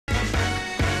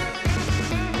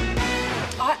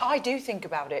I do think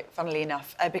about it, funnily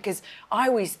enough, because I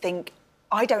always think,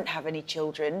 I don't have any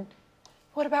children.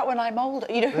 What about when I'm older?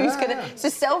 You know, who's going to... So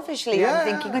selfishly, I'm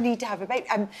thinking I need to have a baby.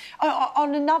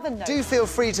 On another note... Do feel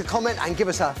free to comment and give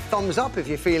us a thumbs up if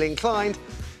you feel inclined.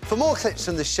 For more clips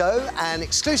from the show and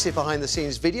exclusive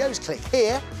behind-the-scenes videos, click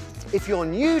here. If you're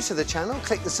new to the channel,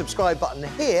 click the subscribe button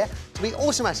here to be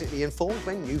automatically informed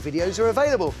when new videos are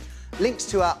available. Links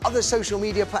to our other social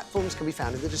media platforms can be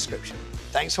found in the description.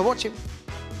 Thanks for watching.